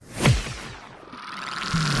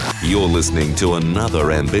You're listening to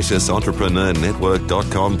another ambitious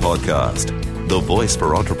entrepreneurnetwork.com podcast, the voice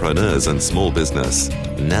for entrepreneurs and small business.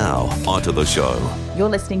 Now, onto the show. You're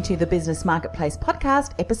listening to the Business Marketplace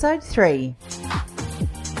podcast, episode 3.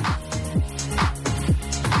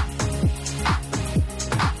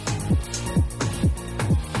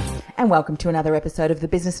 And welcome to another episode of the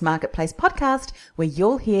Business Marketplace podcast, where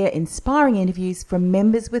you'll hear inspiring interviews from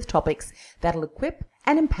members with topics that'll equip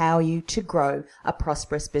and empower you to grow a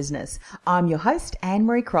prosperous business. I'm your host,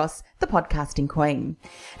 Anne-Marie Cross, the podcasting queen.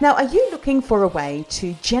 Now, are you looking for a way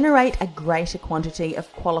to generate a greater quantity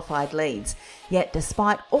of qualified leads? Yet,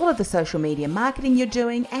 despite all of the social media marketing you're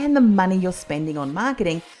doing and the money you're spending on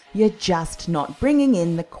marketing, you're just not bringing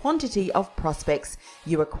in the quantity of prospects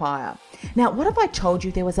you require. Now, what if I told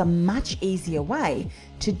you there was a much easier way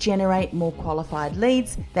to generate more qualified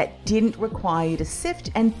leads that didn't require you to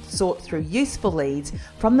sift and sort through useful leads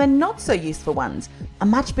from the not so useful ones? A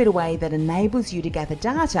much better way that enables you to gather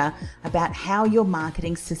data about how your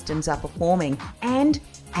marketing systems are performing and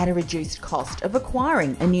at a reduced cost of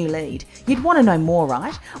acquiring a new lead. You'd want to know more,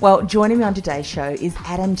 right? Well, joining me on today's show is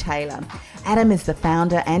Adam Taylor. Adam is the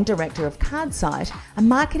founder and director of CardSight, a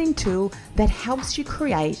marketing tool that helps you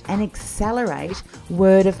create and accelerate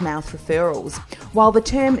word-of-mouth referrals. While the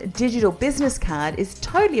term digital business card is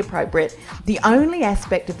totally appropriate, the only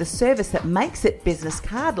aspect of the service that makes it business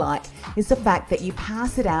card-like is the fact that you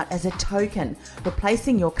pass it out as a token,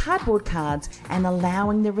 replacing your cardboard cards and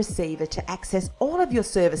allowing the receiver to access all of your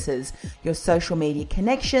services, your social media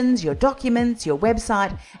connections, your documents, your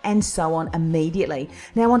website, and so on immediately.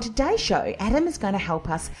 Now, on today's show, Adam is going to help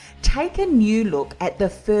us take a new look at the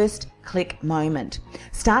first click moment,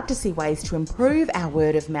 start to see ways to improve our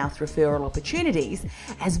word of mouth referral opportunities,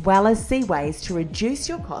 as well as see ways to reduce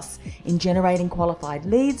your costs in generating qualified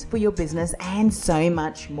leads for your business, and so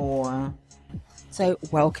much more. So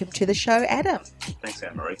welcome to the show, Adam. Thanks,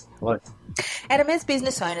 Anne-Marie. Hello. Adam, as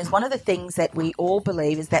business owners, one of the things that we all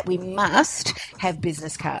believe is that we must have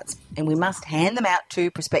business cards, and we must hand them out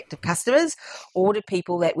to prospective customers or to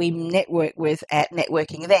people that we network with at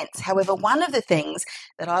networking events. However, one of the things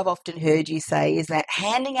that I've often heard you say is that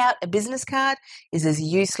handing out a business card is as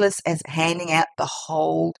useless as handing out the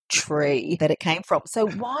whole tree that it came from. So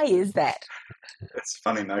why is that? It's a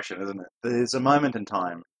funny notion, isn't it? There's a moment in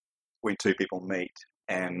time when two people meet,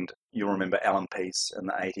 and you'll remember Alan Pease in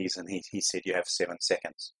the 80s, and he said you have 7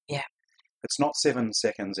 seconds. Yeah. It's not 7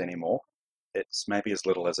 seconds anymore. It's maybe as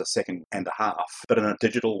little as a second and a half. But in a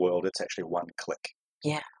digital world, it's actually one click.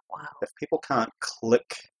 Yeah, wow. If people can't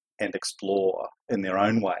click and explore in their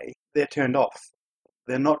own way, they're turned off.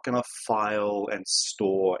 They're not going to file and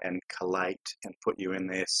store and collate and put you in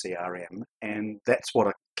their CRM. And that's what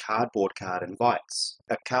a cardboard card invites.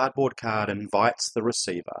 A cardboard card invites the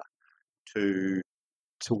receiver to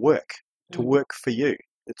work for you.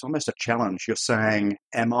 It's almost a challenge. You're saying,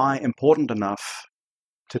 am I important enough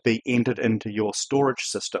to be entered into your storage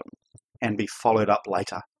system and be followed up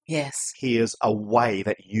later? Yes. Here's a way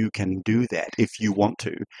that you can do that if you want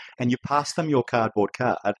to. And you pass them your cardboard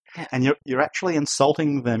card, and you're actually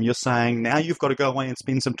insulting them. You're saying, now you've got to go away and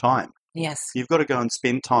spend some time. Yes. You've got to go and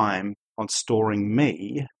spend time on storing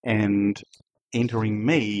me and entering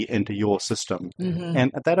me into your system. Mm-hmm.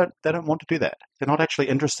 And they don't want to do that. They're not actually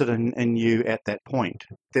interested in you at that point.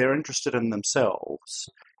 They're interested in themselves,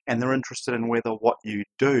 and they're interested in whether what you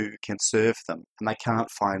do can serve them. And they can't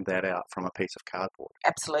find that out from a piece of cardboard.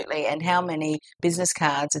 Absolutely. And how many business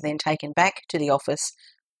cards are then taken back to the office,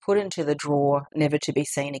 put into the drawer, never to be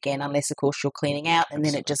seen again, unless, of course, you're cleaning out, and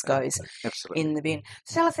then it just goes in the bin.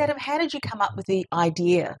 So tell us, Adam, how did you come up with the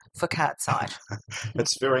idea for CardSight?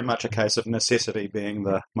 It's very much a case of necessity being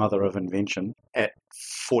the mother of invention. At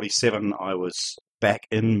 47, I was back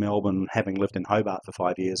in Melbourne, having lived in Hobart for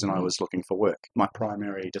 5 years, and I was looking for work. My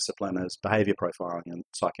primary discipline is behaviour profiling and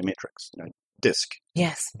psychometrics, DISC.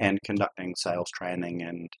 Yes. And conducting sales training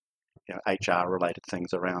and HR-related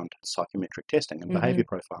things around psychometric testing and behaviour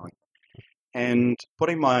profiling. And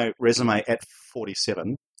putting my resume at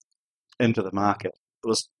 47 into the market, it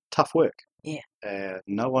was tough work. Yeah.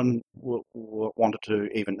 No one wanted to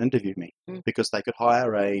even interview me because they could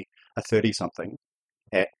hire a 30-something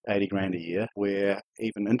at 80 grand a year, where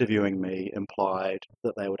even interviewing me implied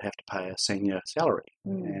that they would have to pay a senior salary.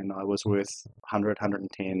 And I was worth 100,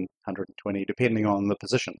 110, 120, depending on the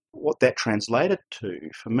position. What that translated to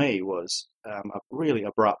for me was a really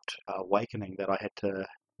abrupt awakening that I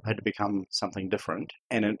had to become something different.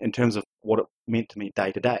 And in terms of what it meant to me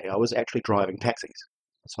day to day, I was actually driving taxis.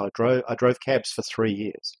 So I drove cabs for 3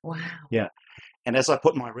 years. Wow. Yeah. And as I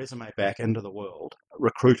put my resume back into the world,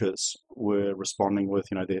 recruiters were responding with,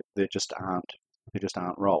 there just aren't There just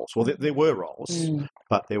aren't roles. Well, there were roles,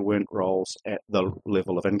 but there weren't roles at the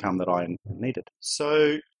level of income that I needed.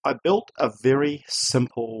 So I built a very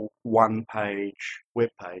simple one-page web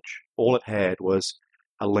page. All it had was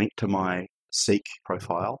a link to my Seek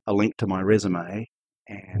profile, a link to my resume,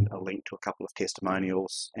 and a link to a couple of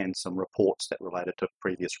testimonials and some reports that related to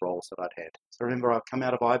previous roles that I'd had. So remember, I've come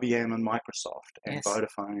out of IBM and Microsoft and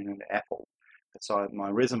Vodafone and Apple. And so my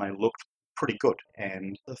resume looked pretty good.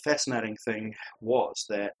 And the fascinating thing was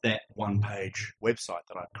that one-page website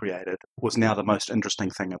that I'd created was now the most interesting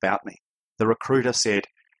thing about me. The recruiter said,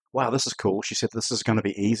 wow, this is cool. She said, this is going to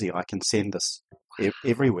be easy. I can send this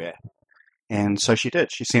everywhere. And so she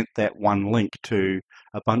did. She sent that one link to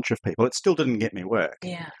a bunch of people. It still didn't get me work.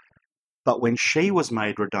 Yeah. But when she was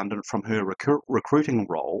made redundant from her recruiting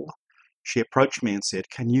role, she approached me and said,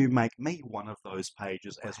 can you make me one of those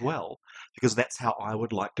pages as well? Because that's how I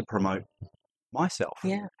would like to promote myself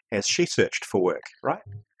as she searched for work, right?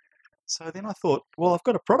 So then I thought, well, I've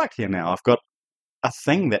got a product here now. I've got a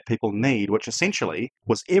thing that people need, which essentially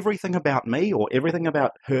was everything about me or everything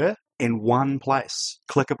about her in one place,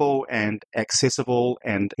 clickable and accessible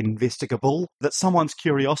and investigable, that someone's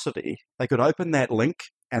curiosity, they could open that link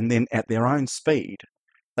and then at their own speed,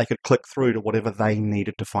 they could click through to whatever they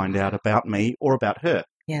needed to find out about me or about her.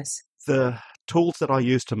 Yes. The tools that I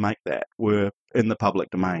used to make that were in the public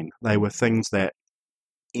domain. They were things that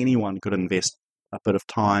anyone could invest a bit of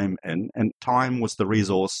time in, and time was the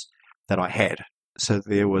resource that I had. So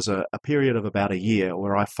there was a period of about a year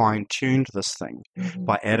where I fine-tuned this thing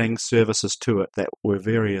by adding services to it that were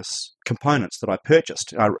various components that I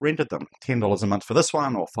purchased. I rented them, $10 a month for this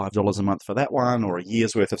one, or $5 a month for that one, or a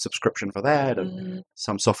year's worth of subscription for that, and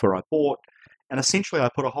some software I bought. And essentially I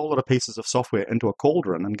put a whole lot of pieces of software into a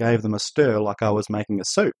cauldron and gave them a stir like I was making a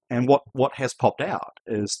soup. And what has popped out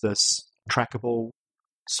is this trackable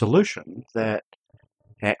solution that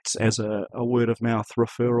acts as a word-of-mouth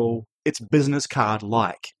referral. It's business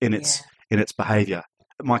card-like in its behaviour.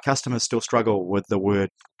 My customers still struggle with the word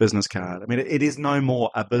business card. I mean, it is no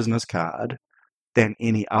more a business card than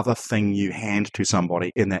any other thing you hand to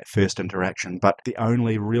somebody in that first interaction. But the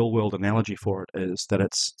only real-world analogy for it is that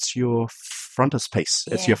it's your frontispiece.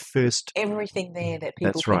 It's your first... Everything there that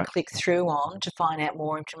people can click through on to find out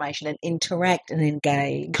more information and interact and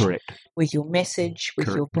engage with your message, with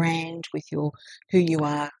your brand, with your who you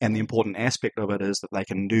are. And the important aspect of it is that they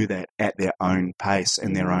can do that at their own pace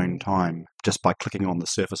in their own time, just by clicking on the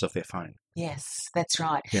surface of their phone. Yes, that's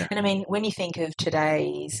right. Yeah. And I mean, when you think of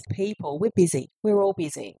today's people, we're busy. We're all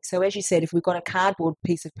busy. So as you said, if we've got a cardboard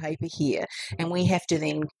piece of paper here and we have to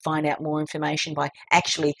then find out more information by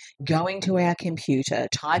actually going to our computer,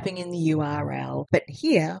 typing in the URL. But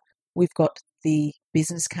here we've got the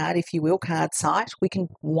business card, if you will, card site. We can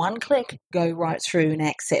one click go right through and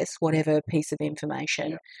access whatever piece of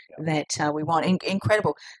information that we want.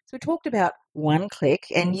 Incredible. So we talked about one click,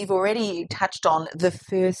 and you've already touched on the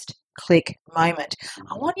first click moment.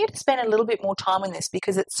 I want you to spend a little bit more time on this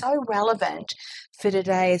because it's so relevant for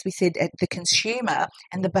today, as we said, at the consumer,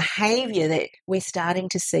 and the behaviour that we're starting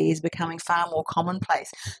to see is becoming far more commonplace.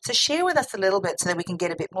 So share with us a little bit so that we can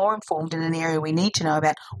get a bit more informed in an area we need to know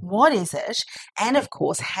about. What is it? And of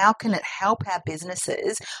course, how can it help our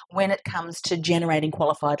businesses when it comes to generating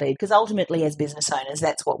qualified lead? Because ultimately, as business owners,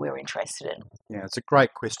 that's what we're interested in. Yeah, it's a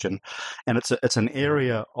great question. And it's an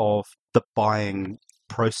area of the buying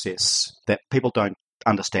process that people don't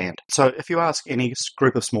understand. So if you ask any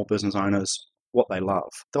group of small business owners what they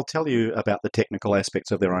love, they'll tell you about the technical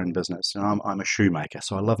aspects of their own business. And I'm a shoemaker,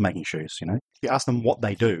 so I love making shoes, If you ask them what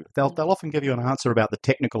they do, they'll often give you an answer about the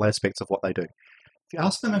technical aspects of what they do. If you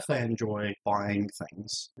ask them if they enjoy buying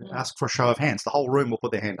things, ask for a show of hands, the whole room will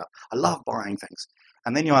put their hand up. I love buying things.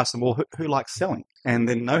 And then you ask them, well, who likes selling? And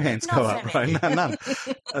then no hands go up, right? None.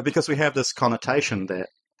 Because we have this connotation that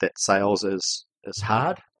sales is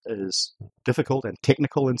hard, is difficult and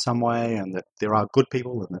technical in some way, and that there are good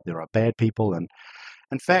people and that there are bad people. And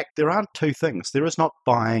in fact, there aren't two things. There is not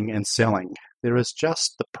buying and selling. There is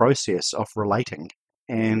just the process of relating.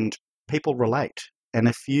 And people relate. And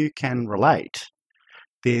if you can relate,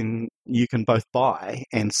 then you can both buy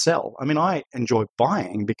and sell. I mean, I enjoy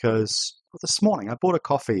buying because this morning I bought a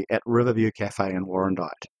coffee at Riverview Cafe in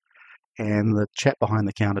Warrandyte. And the chap behind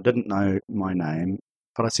the counter didn't know my name,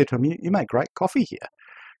 but I said to him, you make great coffee here.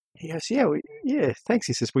 He goes, yeah, thanks.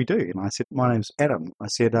 He says, we do. And I said, my name's Adam. I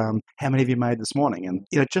said, how many have you made this morning? And,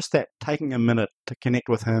 just that taking a minute to connect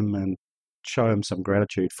with him and show him some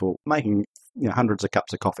gratitude for making hundreds of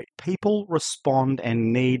cups of coffee. People respond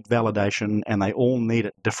and need validation, and they all need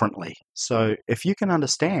it differently. So if you can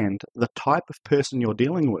understand the type of person you're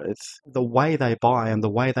dealing with, the way they buy and the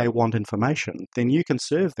way they want information, then you can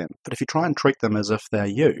serve them. But if you try and treat them as if they're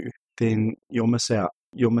you, then you'll miss out.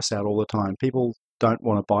 You'll miss out all the time. People don't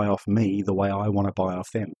want to buy off me the way I want to buy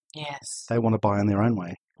off them. Yes. They want to buy in their own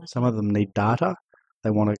way. Some of them need data.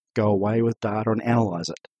 They want to go away with data and analyze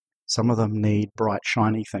it. Some of them need bright,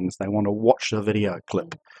 shiny things. They want to watch a video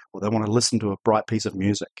clip, or they want to listen to a bright piece of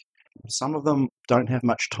music. Some of them don't have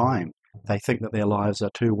much time. They think that their lives are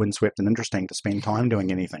too windswept and interesting to spend time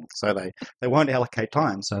doing anything, so they won't allocate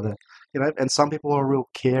time. So and some people are real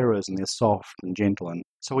carers and they're soft and gentle, and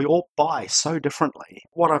so we all buy so differently.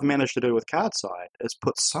 What I've managed to do with Cardside is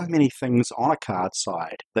put so many things on a card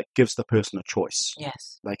side that gives the person a choice.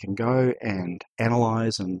 Yes. They can go and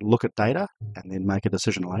analyze and look at data and then make a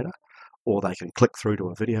decision later, or they can click through to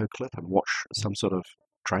a video clip and watch some sort of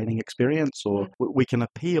training experience, or we can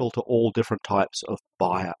appeal to all different types of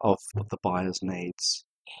the buyer's needs.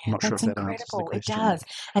 I'm not sure if that answers the incredible. It question. does.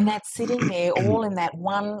 And that's sitting there all in that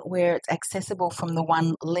one where it's accessible from the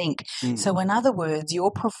one link. So in other words,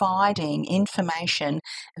 you're providing information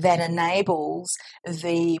that enables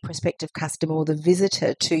the prospective customer or the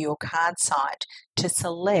visitor to your card site to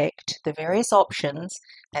select the various options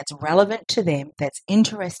that's relevant to them, that's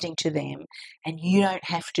interesting to them, and you don't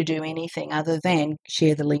have to do anything other than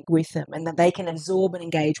share the link with them, and that they can absorb and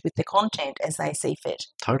engage with the content as they see fit.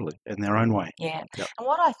 Totally, in their own way. Yeah. Yep. And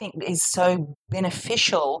what I think is so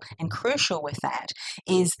beneficial and crucial with that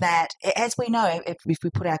is that, as we know, if we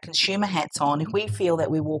put our consumer hats on, if we feel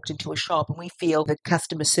that we walked into a shop and we feel the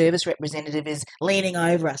customer service representative is leaning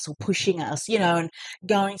over us or pushing us, and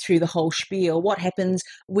going through the whole spiel, what happens?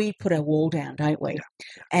 We put our wall down, don't we? Yeah.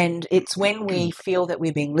 And it's when we feel that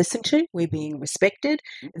we're being listened to, we're being respected,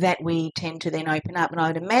 that we tend to then open up. And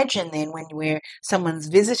I'd imagine then when someone's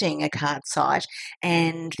visiting a card site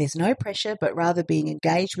and there's no pressure, but rather being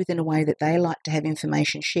engaged with in a way that they like to have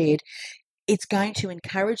information shared, it's going to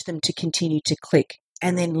encourage them to continue to click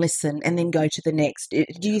and then listen and then go to the next.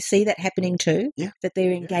 Do you see that happening too? Yeah. That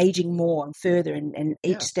they're engaging more and further in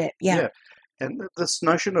each step? Yeah. And this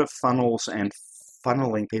notion of funnels and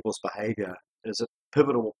funneling people's behavior is a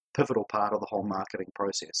pivotal part of the whole marketing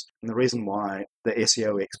process. And the reason why the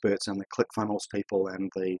SEO experts and the ClickFunnels people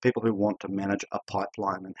and the people who want to manage a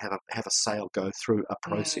pipeline and have a sale go through a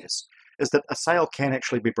process is that a sale can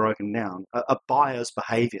actually be broken down. A buyer's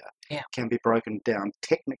behavior can be broken down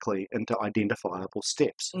technically into identifiable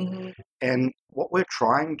steps. Mm-hmm. And what we're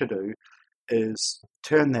trying to do is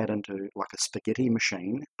turn that into like a spaghetti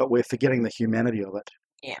machine, but we're forgetting the humanity of it.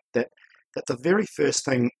 Yeah. That the very first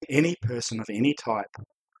thing any person of any type,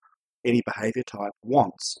 any behavior type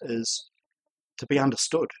wants is to be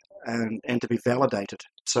understood and to be validated.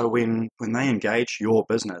 So when they engage your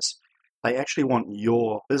business, they actually want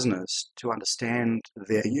your business to understand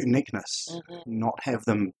their uniqueness, not have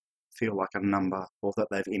them feel like a number or that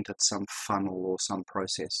they've entered some funnel or some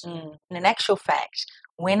process. And in actual fact,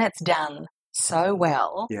 when it's done so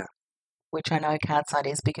well, which I know Cardside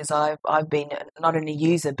is because I've been not only a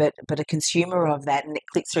user but a consumer of that, and it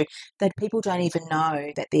clicks through, that people don't even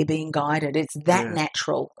know that they're being guided. It's that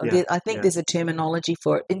natural. I think there's a terminology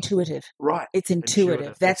for it, intuitive. Right. It's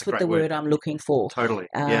intuitive. That's what the word I'm looking for. Totally.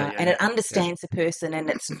 And it understands the person, and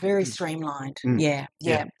it's very streamlined. Yeah.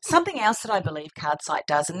 Something else that I believe Cardside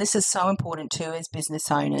does, and this is so important too as business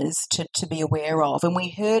owners to be aware of, and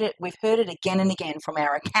we've heard it again and again from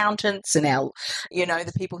our accountants and our,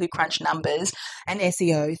 the people who crunch numbers and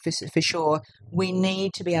SEO for sure. We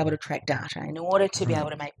need to be able to track data in order to be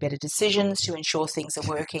able to make better decisions to ensure things are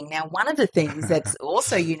working. Now, one of the things that's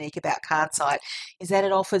also unique about Cardside is that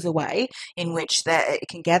it offers a way in which that it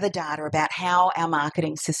can gather data about how our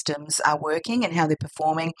marketing systems are working and how they're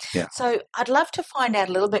performing. Yeah. So I'd love to find out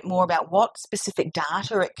a little bit more about what specific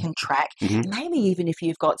data it can track. Maybe even if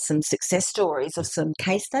you've got some success stories or some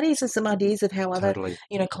case studies or some ideas of how other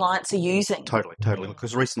clients are using. Totally.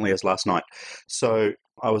 Because recently as last night. So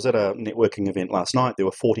I was at a networking event last night. There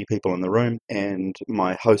were 40 people in the room, and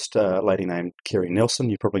my host, a lady named Kerry Nelson,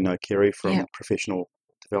 you probably know Kerry from Professional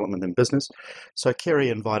Development in Business. So Kerry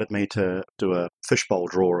invited me to do a fishbowl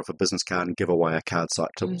draw of a business card and give away a card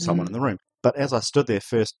site to someone in the room. But as I stood there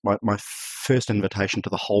first, my first invitation to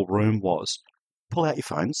the whole room was pull out your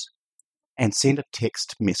phones and send a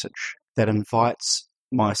text message that invites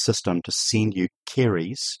my system to send you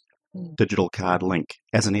Kerry's digital card link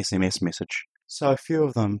as an SMS message. So a few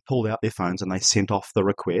of them pulled out their phones and they sent off the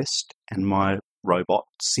request, and my robot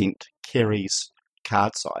sent Kerry's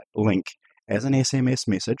card site link as an SMS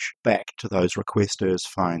message back to those requesters'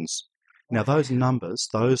 phones. Now, those numbers,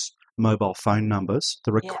 those mobile phone numbers,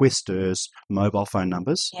 the requesters' mobile phone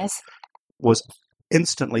numbers, was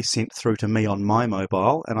instantly sent through to me on my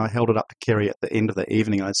mobile, and I held it up to Kerry at the end of the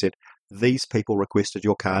evening. I said, these people requested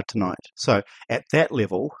your card tonight. So at that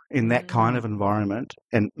level, in that kind of environment,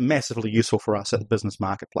 and massively useful for us at the business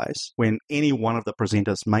marketplace, when any one of the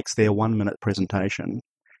presenters makes their 1-minute presentation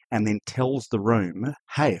and then tells the room,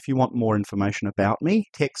 hey, if you want more information about me,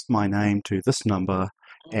 text my name to this number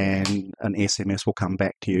and an SMS will come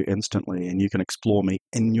back to you instantly and you can explore me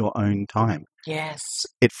in your own time. Yes.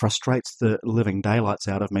 It frustrates the living daylights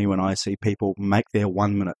out of me when I see people make their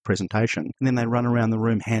 1-minute presentation and then they run around the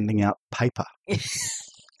room handing out paper.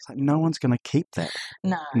 It's like, no one's going to keep that.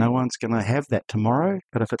 No one's going to have that tomorrow.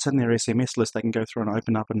 But if it's in their SMS list, they can go through and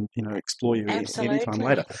open up and explore you anytime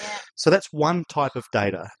later. Yeah. So that's one type of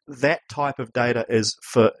data. That type of data is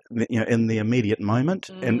for in the immediate moment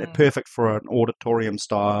and perfect for an auditorium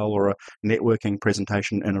style or a networking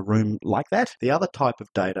presentation in a room like that. The other type of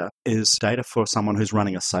data is data for someone who's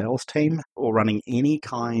running a sales team or running any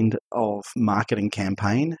kind of marketing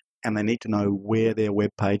campaign, and they need to know where their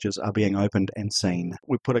web pages are being opened and seen.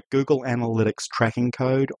 We put a Google Analytics tracking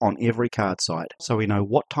code on every card site, so we know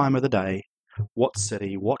what time of the day, what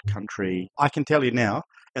city, what country. I can tell you now,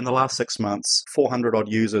 in the last 6 months, 400-odd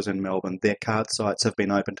users in Melbourne, their card sites have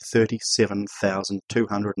been opened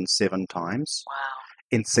 37,207 times. Wow.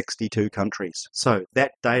 In 62 countries. So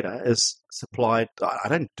that data is supplied. I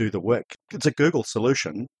don't do the work. It's a Google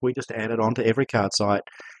solution. We just add it onto every card site.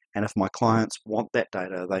 And if my clients want that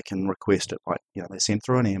data, they can request it. Like, they send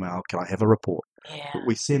through an email, can I have a report? Yeah. But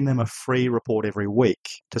we send them a free report every week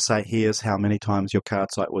to say, here's how many times your card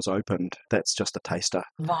site was opened. That's just a taster.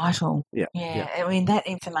 Vital. Yeah. I mean, that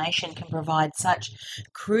information can provide such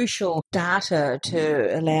crucial data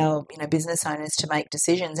to allow, business owners to make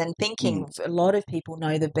decisions. And thinking, a lot of people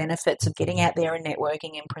know the benefits of getting out there and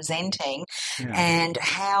networking and presenting, and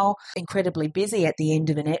how incredibly busy at the end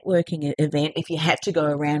of a networking event, if you have to go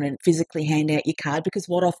around and physically hand out your card, because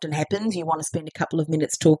what often happens, you want to spend a couple of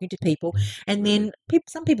minutes talking to people, and then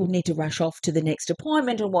some people need to rush off to the next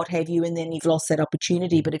appointment and what have you, and then you've lost that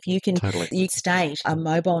opportunity. But if you can you state a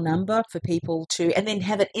mobile number for people to, and then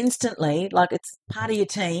have it instantly, like it's part of your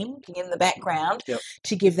team in the background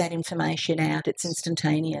to give that information out. It's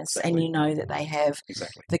instantaneous, and you know that they have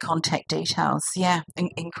the contact details. Yeah,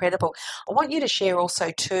 incredible. I want you to share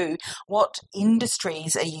also too what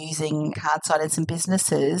industries are using Cardside and some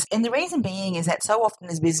businesses. And the reason being is that so often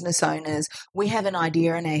as business owners, we have an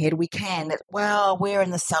idea in our head. We can that, well, we're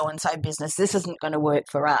in the so-and-so business. This isn't going to work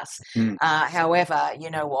for us. However, you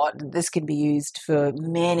know what? This can be used for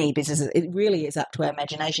many businesses. It really is up to our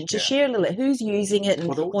imagination. To share a little, who's using it and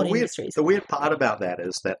what industries? The weird part about that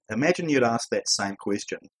is that imagine you'd ask that same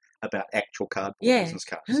question about actual cardboard business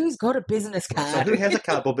cards. Who's got a business card? So who has a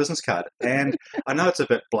cardboard business card? And I know it's a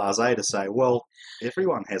bit blasé to say, well,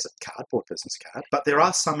 everyone has a cardboard business card, but there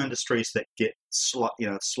are some industries that get slight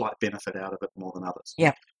benefit out of it more than others.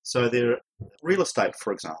 Yeah. So real estate,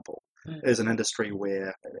 for example, is an industry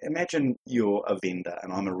where, imagine you're a vendor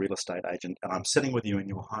and I'm a real estate agent and I'm sitting with you in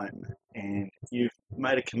your home and you've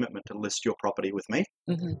made a commitment to list your property with me.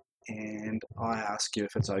 And I ask you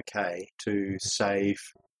if it's okay to save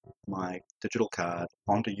my digital card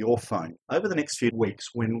onto your phone. Over the next few weeks,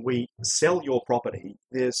 when we sell your property,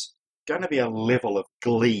 there's going to be a level of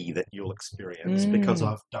glee that you'll experience because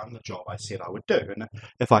I've done the job I said I would do. And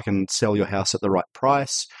if I can sell your house at the right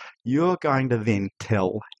price, you're going to then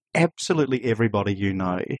tell absolutely everybody you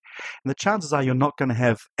know. And the chances are you're not going to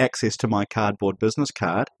have access to my cardboard business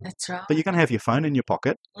card. That's right. But you're going to have your phone in your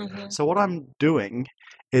pocket. So what I'm doing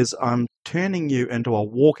is I'm turning you into a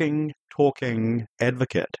walking, talking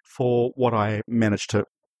advocate for what I managed to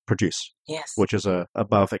produce, which is a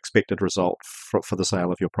above expected result for the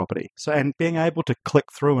sale of your property. So, and being able to click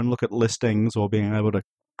through and look at listings, or being able to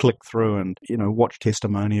click through and watch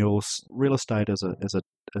testimonials, real estate is a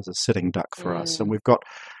sitting duck for us. And we've got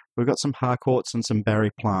some Harcourts and some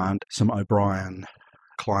Barry Plant, some O'Brien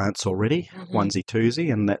clients already, onesie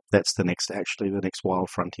twosie, and that's the next wild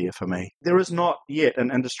frontier for me. There is not yet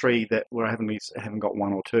an industry that where I haven't got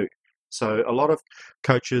one or two. So a lot of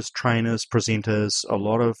coaches, trainers, presenters, a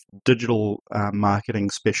lot of digital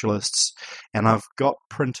marketing specialists, and I've got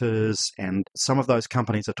printers, and some of those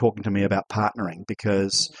companies are talking to me about partnering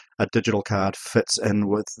because a digital card fits in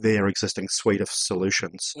with their existing suite of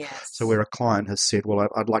solutions. So where a client has said, well,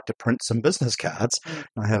 I'd like to print some business cards.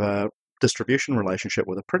 I have a distribution relationship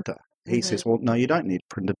with a printer. He says, well, no, you don't need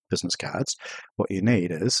printed business cards. What you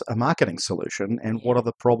need is a marketing solution. And what are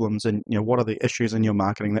the problems and what are the issues in your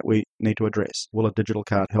marketing that we need to address? Will a digital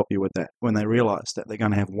card help you with that? When they realize that they're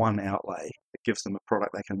going to have one outlay, it gives them a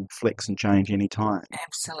product they can flex and change any time.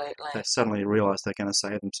 Absolutely. They suddenly realize they're going to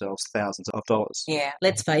save themselves thousands of dollars. Yeah.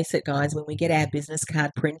 Let's face it, guys, when we get our business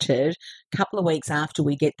card printed, a couple of weeks after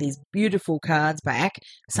we get these beautiful cards back,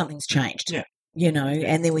 something's changed. Yeah.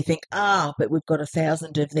 And then we think, but we've got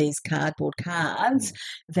 1,000 of these cardboard cards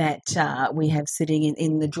that we have sitting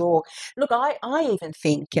in the drawer. Look, I even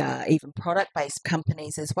think even product-based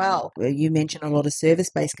companies as well. You mentioned a lot of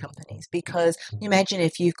service-based companies, because imagine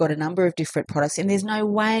if you've got a number of different products and there's no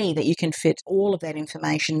way that you can fit all of that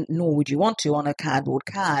information, nor would you want to, on a cardboard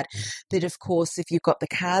card. But of course, if you've got the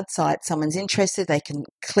card site, someone's interested, they can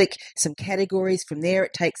click some categories. From there,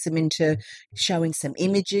 it takes them into showing some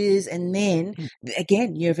images, and then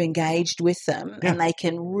again, you've engaged with them and they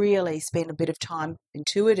can really spend a bit of time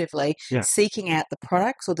intuitively seeking out the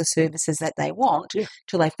products or the services that they want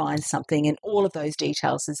till they find something, and all of those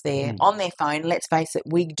details is there on their phone. Let's face it,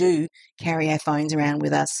 we do carry our phones around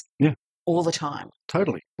with us all the time.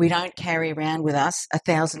 Totally. We don't carry around with us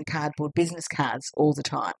 1,000 cardboard business cards all the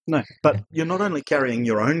time. No, but you're not only carrying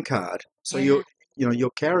your own card, so you're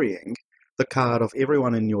carrying the card of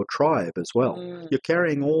everyone in your tribe as well. You're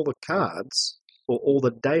carrying all the cards or all the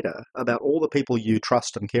data about all the people you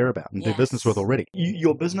trust and care about and do business with already.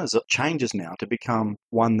 Your business changes now to become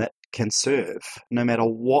one that can serve no matter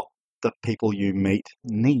what the people you meet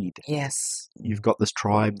need. Yes. You've got this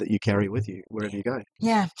tribe that you carry with you wherever you go.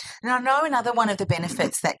 Yeah. And I know another one of the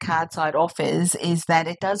benefits that Cardside offers is that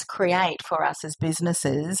it does create for us as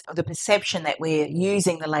businesses the perception that we're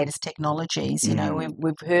using the latest technologies. You know,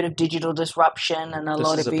 we've heard of digital disruption and a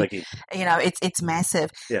lot of it. You know, it's massive.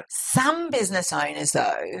 Yeah. Some business owners,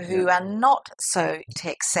 though, who are not so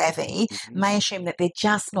tech savvy may assume that they're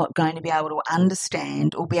just not going to be able to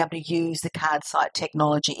understand or be able to use the Cardside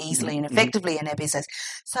technology easily and effectively in our business.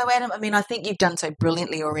 So, Adam, I mean, I think you've done so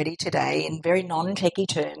brilliantly already today in very non-techie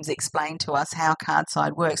terms, explain to us how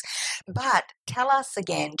Cardside works. But tell us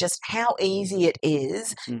again just how easy it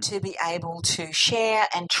is to be able to share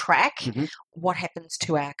and track what happens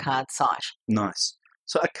to our card site. Nice.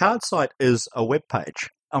 So a card site is a web page.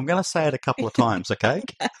 I'm going to say it a couple of times, okay?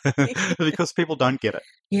 Because people don't get it.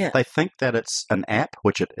 Yeah. They think that it's an app,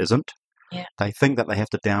 which it isn't. Yeah. They think that they have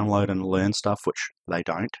to download and learn stuff, which they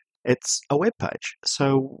don't. It's a web page.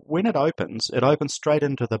 So when it opens straight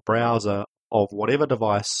into the browser of whatever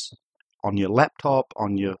device, on your laptop,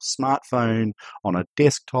 on your smartphone, on a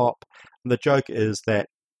desktop. The joke is that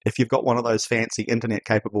if you've got one of those fancy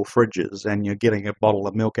internet-capable fridges and you're getting a bottle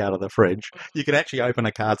of milk out of the fridge, you can actually open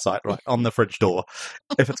a card site right on the fridge door.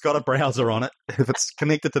 If it's got a browser on it, if it's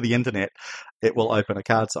connected to the internet, it will open a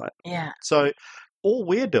card site. Yeah. So all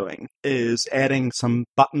we're doing is adding some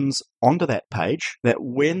buttons onto that page that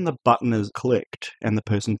when the button is clicked and the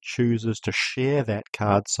person chooses to share that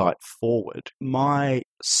card site forward, my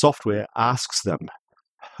software asks them,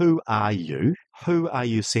 who are you? Who are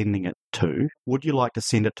you sending it to? Would you like to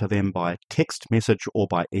send it to them by text message or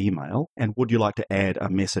by email? And would you like to add a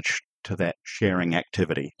message to that sharing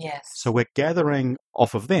activity? Yes. So we're gathering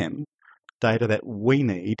off of them data that we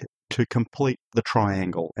need to complete the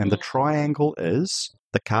triangle. And the triangle is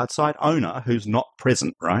the card site owner who's not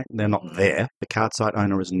present, right? They're not there. The card site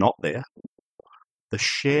owner is not there. The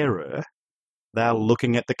sharer, they're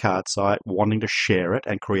looking at the card site, wanting to share it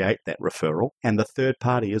and create that referral. And the third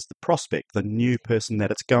party is the prospect, the new person that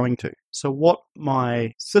it's going to. So what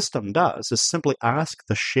my system does is simply ask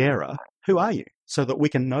the sharer, who are you? So that we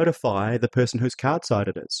can notify the person whose card site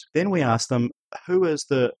it is. Then we ask them, who is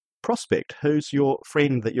the prospect? Who's your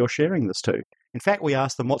friend that you're sharing this to? In fact, we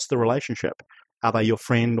ask them, what's the relationship? Are they your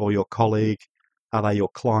friend or your colleague? Are they your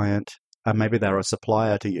client? Maybe they're a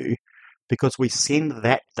supplier to you. Because we send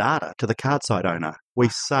that data to the card site owner. We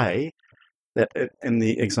say that in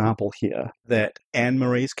the example here, that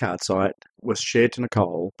Anne-Marie's card site was shared to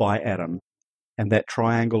Nicole by Adam, and that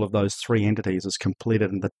triangle of those three entities is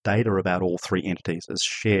completed, and the data about all three entities is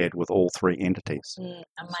shared with all three entities.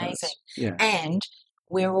 Amazing. So and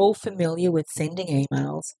we're all familiar with sending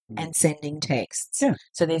emails and sending texts. Yeah.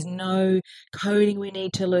 So there's no coding we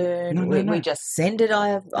need to learn. No. We just send it,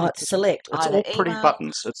 select it's either all pretty email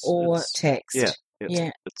buttons. or text.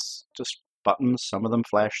 Yeah. It's just buttons. Some of them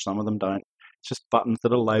flash, some of them don't. It's just buttons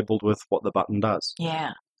that are labeled with what the button does.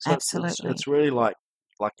 Yeah, so absolutely. It's really like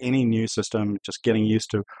any new system, just getting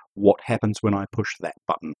used to what happens when I push that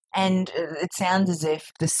button. And it sounds as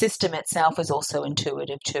if the system itself is also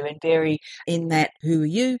intuitive too, and very in that, who are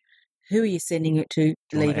you? who are you sending it to?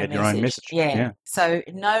 Do you Leave want to a add your own message? Yeah. So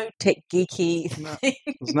no tech geeky No, thing.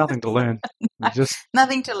 there's nothing to learn. Just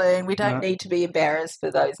Nothing to learn. We don't No. need to be embarrassed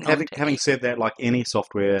for those having said that, like any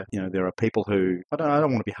software, there are people who I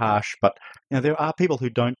don't want to be harsh, but there are people who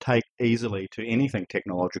don't take easily to anything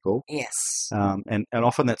technological. Yes. And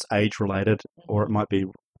often that's age related, or it might be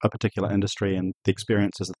a particular industry and the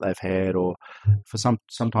experiences that they've had, or for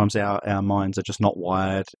sometimes our minds are just not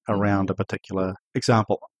wired around a particular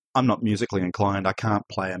example. I'm not musically inclined. I can't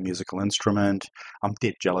play a musical instrument. I'm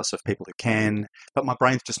dead jealous of people who can, but my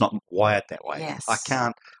brain's just not wired that way. Yes. I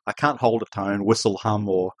can't hold a tone, whistle, hum,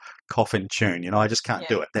 or cough in tune. I just can't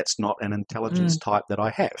do it. That's not an intelligence type that I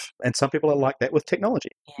have. And some people are like that with technology.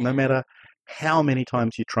 Yeah. No matter how many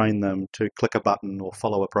times you train them to click a button or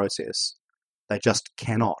follow a process, they just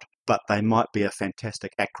cannot. But they might be a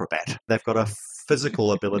fantastic acrobat. They've got a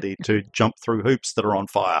physical ability to jump through hoops that are on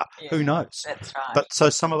fire. Yeah, who knows? That's right. But so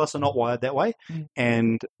some of us are not wired that way.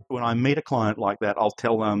 And when I meet a client like that, I'll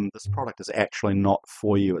tell them this product is actually not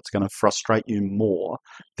for you. It's going to frustrate you more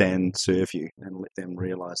than serve you, and let them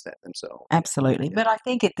realize that themselves. Absolutely. Yeah. But I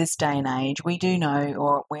think at this day and age, we do know,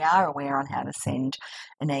 or we are aware on how to send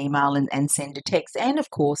an email and send a text. And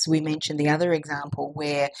of course, we mentioned the other example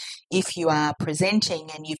where if you are presenting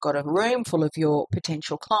and you've got a room full of your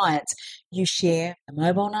potential clients, you share a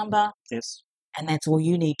mobile number. Yes. And that's all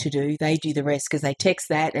you need to do. They do the rest because they text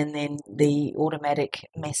that, and then the automatic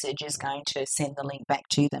message is going to send the link back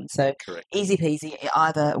to them. So Correct. Easy peasy,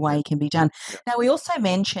 either way can be done. Yep. Now, we also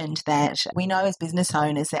mentioned that we know as business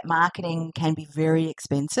owners that marketing can be very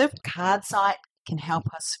expensive. CardSite can help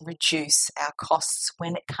us reduce our costs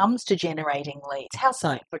when it comes to generating leads. How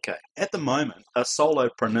so? Okay. At the moment, a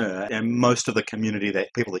solopreneur and most of the community that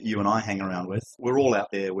people that you and I hang around with, we're all out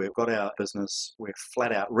there. We've got our business. We're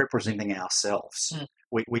flat out representing ourselves.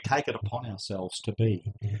 We take it upon ourselves to be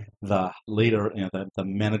the leader, the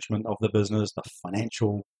management of the business, the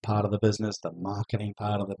financial part of the business, the marketing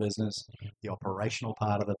part of the business, the operational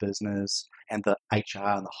part of the business, and the HR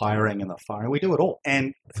and the hiring and the firing. We do it all.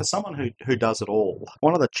 And for someone who does it all,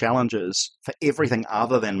 one of the challenges for everything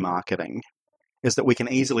other than marketing is that we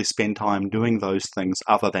can easily spend time doing those things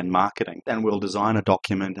other than marketing. And we'll design a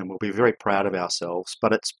document and we'll be very proud of ourselves,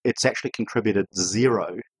 but it's actually contributed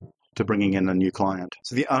zero to bringing in a new client.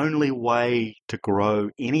 So the only way to grow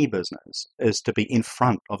any business is to be in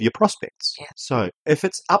front of your prospects. Yeah. So if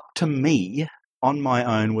it's up to me on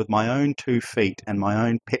my own with my own 2 feet and my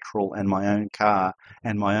own petrol and my own car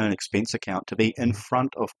and my own expense account to be in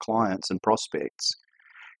front of clients and prospects,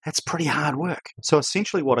 that's pretty hard work. So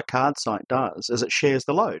essentially what a CardSite does is it shares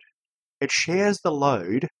the load. It shares the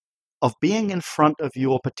load of being in front of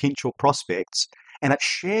your potential prospects, and it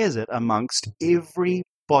shares it amongst everybody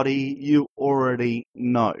you already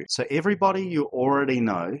know. So everybody you already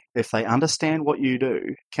know, if they understand what you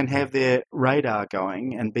do, can have their radar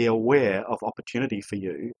going and be aware of opportunity for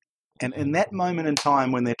you. And in that moment in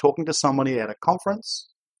time when they're talking to somebody at a conference,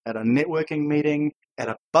 at a networking meeting, at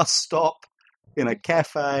a bus stop, in a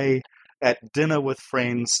cafe, at dinner with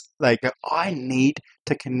friends, they go, I need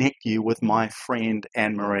to connect you with my friend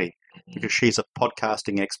Anne-Marie because she's a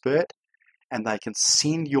podcasting expert, and they can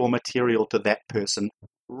send your material to that person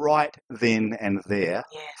right then and there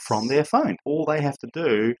from their phone. All they have to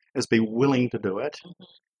do is be willing to do it.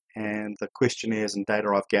 And the questionnaires and data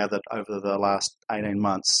I've gathered over the last 18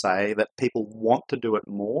 months say that people want to do it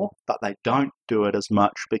more, but they don't do it as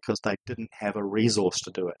much because they didn't have a resource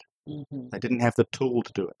to do it. They didn't have the tool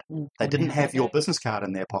to do it. They didn't have your business card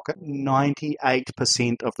in their pocket.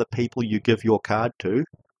 98% of the people you give your card to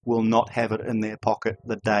will not have it in their pocket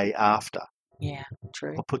the day after. Yeah,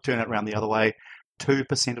 true. Or turn it around the other way.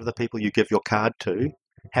 2% of the people you give your card to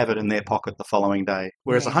have it in their pocket the following day,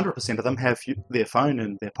 whereas 100% of them have their phone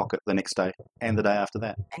in their pocket the next day and the day after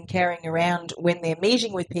that. And carrying around when they're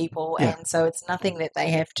meeting with people, and so it's nothing that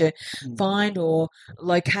they have to find or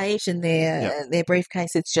locate in their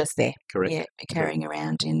briefcase. It's just there. Correct. Yeah, carrying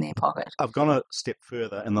around in their pocket. I've gone a step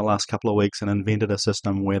further in the last couple of weeks and invented a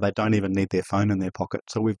system where they don't even need their phone in their pocket.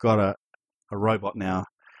 So we've got a robot now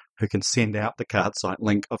who can send out the CardSite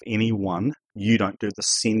link of anyone. You don't do the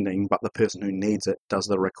sending, but the person who needs it does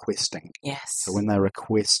the requesting. Yes. So when they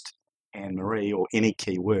request Anne-Marie or any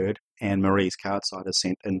keyword, Anne-Marie's CardSite is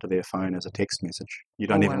sent into their phone as a text message. You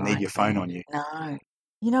don't even need your phone on you. No.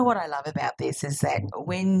 You know what I love about this is that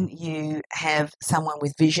when you have someone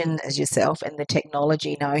with vision as yourself and the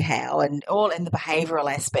technology know-how and all in the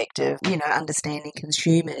behavioural aspect of, understanding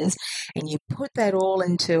consumers, and you put that all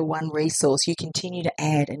into one resource, you continue to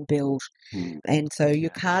add and build. And so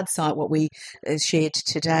your card site, what we shared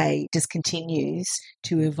today, just continues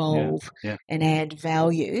to evolve and add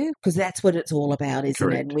value, because that's what it's all about, isn't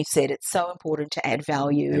Correct. it? And we've said it's so important to add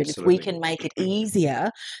value. Absolutely. And if we can make it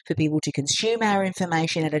easier for people to consume our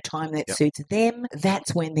information at a time that suits them,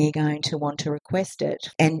 that's when they're going to want to request it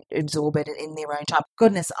and absorb it in their own time.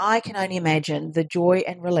 Goodness, I can only imagine the joy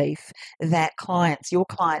and relief that your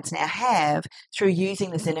clients now have through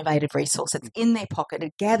using this innovative resource. It's in their pocket.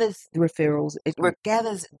 It gathers referrals, it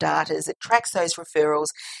gathers data, it tracks those referrals,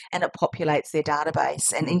 and it populates their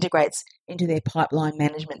database and integrates into their pipeline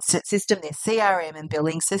management system, their CRM and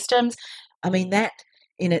billing systems. I mean, that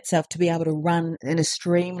in itself, to be able to run in a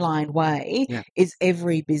streamlined way is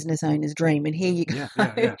every business owner's dream. And here you go.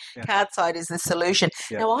 Cardside is the solution.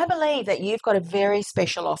 Now, I believe that you've got a very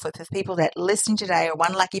special offer for people that listening today, or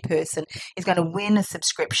one lucky person is going to win a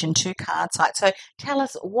subscription to Cardside. So tell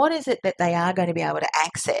us, what is it that they are going to be able to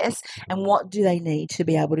access, and what do they need to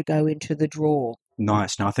be able to go into the draw?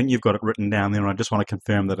 Nice. Now, I think you've got it written down there, and I just want to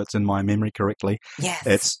confirm that it's in my memory correctly. Yes.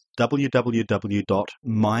 It's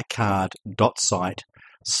www.mycard.site/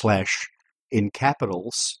 in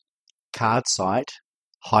capitals, card site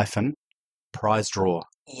 -prize draw.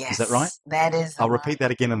 Yes. Is that right? That is. I'll repeat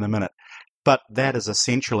that again in a minute. But that is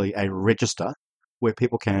essentially a register where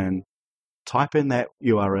people can type in that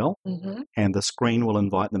URL and the screen will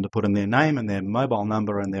invite them to put in their name and their mobile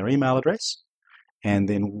number and their email address. And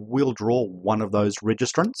then we'll draw one of those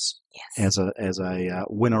registrants as a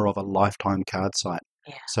winner of a lifetime card site.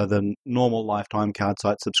 Yeah. So the normal lifetime card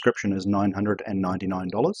site subscription is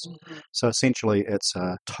 $999. So essentially it's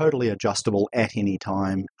a totally adjustable at any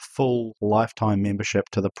time, full lifetime membership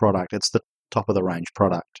to the product. It's the top of the range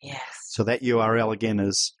product. Yes. So that URL again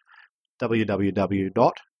is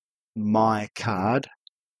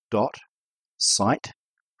www.mycard.site/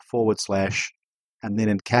 and then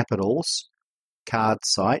in capitals, card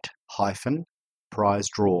site -prize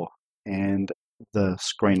draw. And the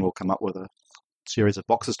screen will come up with a series of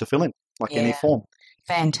boxes to fill in, like any form.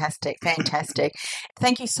 Fantastic. Thank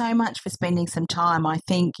you so much for spending some time. I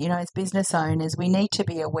think, as business owners, we need to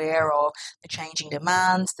be aware of the changing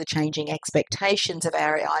demands, the changing expectations of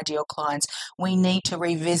our ideal clients. We need to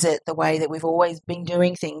revisit the way that we've always been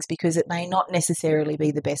doing things, because it may not necessarily be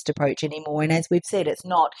the best approach anymore. And as we've said, it's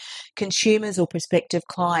not. Consumers or prospective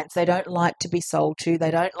clients, they don't like to be sold to. They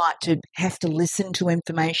don't like to have to listen to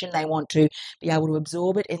information. They want to be able to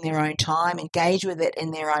absorb it in their own time, engage with it in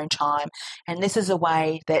their own time. And this is a way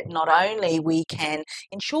that not only we can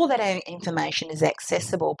ensure that our information is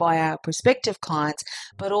accessible by our prospective clients,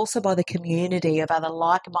 but also by the community of other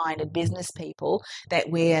like-minded business people that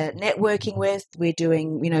we're networking with, we're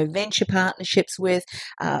doing, venture partnerships with,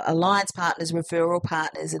 alliance partners, referral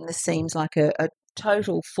partners, and this seems like a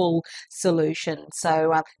total full solution.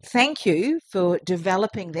 So thank you for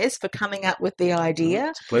developing this, for coming up with the idea.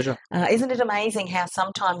 It's a pleasure. Isn't it amazing how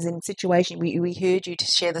sometimes in situation, we heard you to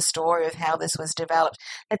share the story of how this was developed,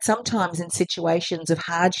 that sometimes in situations of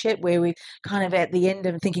hardship where we kind of at the end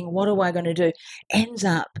of thinking, what am I going to do, ends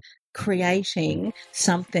up creating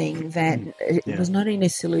something that was not only a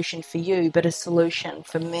solution for you, but a solution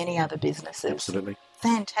for many other businesses. Absolutely.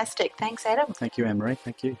 Fantastic. Thanks, Adam. Thank you, Anne-Marie.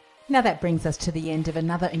 Thank you. Now that brings us to the end of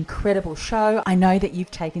another incredible show. I know that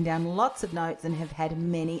you've taken down lots of notes and have had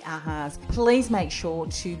many ahas. Please make sure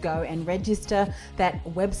to go and register. That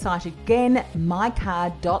website again,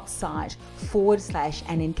 mycard.site/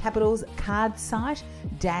 and in capitals, card site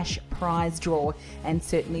 -prize draw, and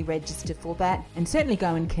certainly register for that, and certainly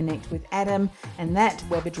go and connect with Adam, and that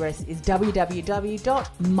web address is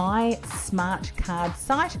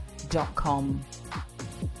www.mysmartcardsite.com.